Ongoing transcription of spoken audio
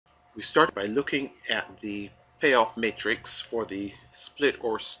We start by looking at the payoff matrix for the split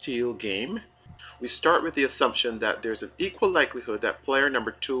or steal game. We start with the assumption that there's an equal likelihood that player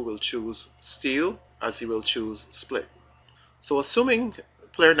number 2 will choose steal as he will choose split. So assuming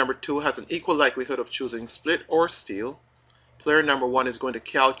player number 2 has an equal likelihood of choosing split or steal, player number 1 is going to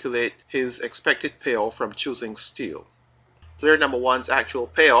calculate his expected payoff from choosing steal. Player number 1's actual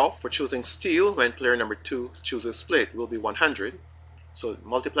payoff for choosing steal when player number 2 chooses split will be 100. So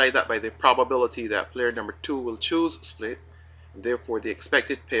multiply that by the probability that player number 2 will choose split, and therefore the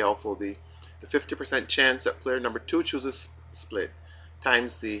expected payoff will be the 50% chance that player number 2 chooses split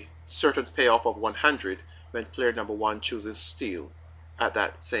times the certain payoff of 100 when player number 1 chooses steal at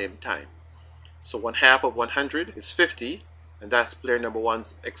that same time. So 1/2 of 100 is 50, and that's player number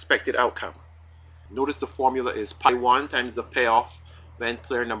 1's expected outcome. Notice the formula is pi1 times the payoff when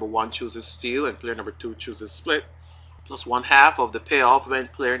player number 1 chooses steal and player number 2 chooses split, plus 1/2 of the payoff when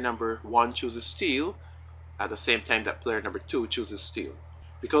player number 1 chooses steal at the same time that player number 2 chooses steal.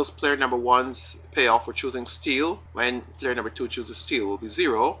 Because player number 1's payoff for choosing steal when player number 2 chooses steal will be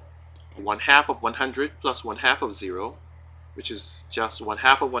 0, 1/2 of 100 plus 1/2 of 0, which is just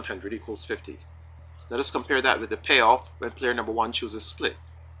 1/2 of 100 equals 50. Let us compare that with the payoff when player number 1 chooses split.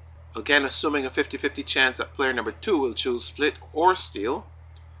 Again, assuming a 50-50 chance that player number 2 will choose split or steal,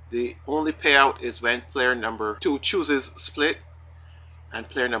 the only payout is when player number 2 chooses split and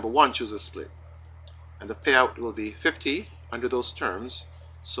player number 1 chooses split. And the payout will be 50 under those terms.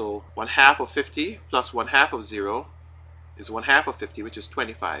 So 1/2 of 50 plus 1/2 of 0 is 1/2 of 50, which is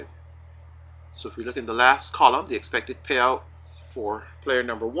 25. So if we look in the last column, the expected payout for player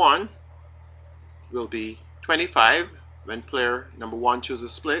number 1 will be 25 when player number 1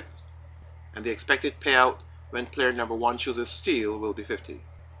 chooses split, and the expected payout when player number 1 chooses steal will be 50.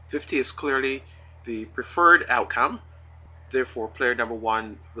 50 is clearly the preferred outcome. Therefore, player number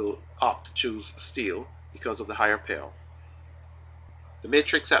 1 will opt to choose steal because of the higher payoff. The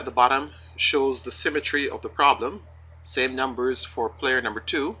matrix at the bottom shows the symmetry of the problem. Same numbers for player number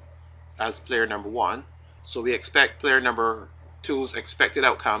 2 as player number 1. So we expect player number 2's expected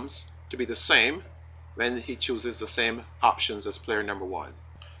outcomes to be the same when he chooses the same options as player number 1.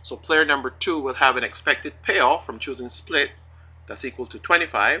 So player number 2 will have an expected payoff from choosing split that's equal to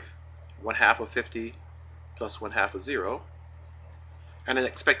 25, 1/2 of 50 plus 1/2 of 0, and an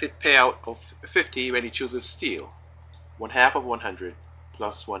expected payout of 50 when he chooses steal, 1/2 of 100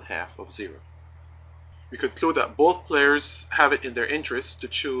 plus 1/2 of 0. We conclude that both players have it in their interest to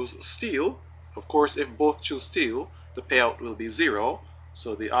choose steal. Of course, if both choose steal, the payout will be 0.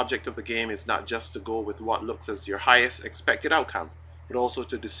 So the object of the game is not just to go with what looks as your highest expected outcome, but also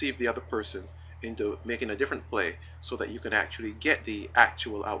to deceive the other person into making a different play so that you can actually get the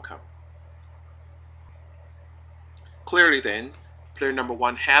actual outcome. Clearly then, player number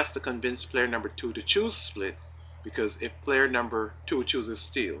 1 has to convince player number 2 to choose split, because if player number 2 chooses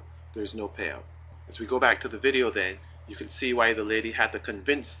steal, there's no payout. As we go back to the video then, you can see why the lady had to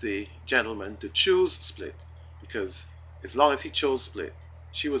convince the gentleman to choose split, because as long as he chose split,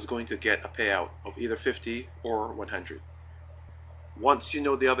 she was going to get a payout of either 50 or 100. Once you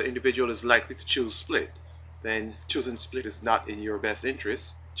know the other individual is likely to choose split, then choosing split is not in your best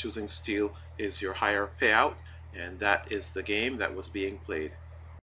interest. Choosing steal is your higher payout, and that is the game that was being played.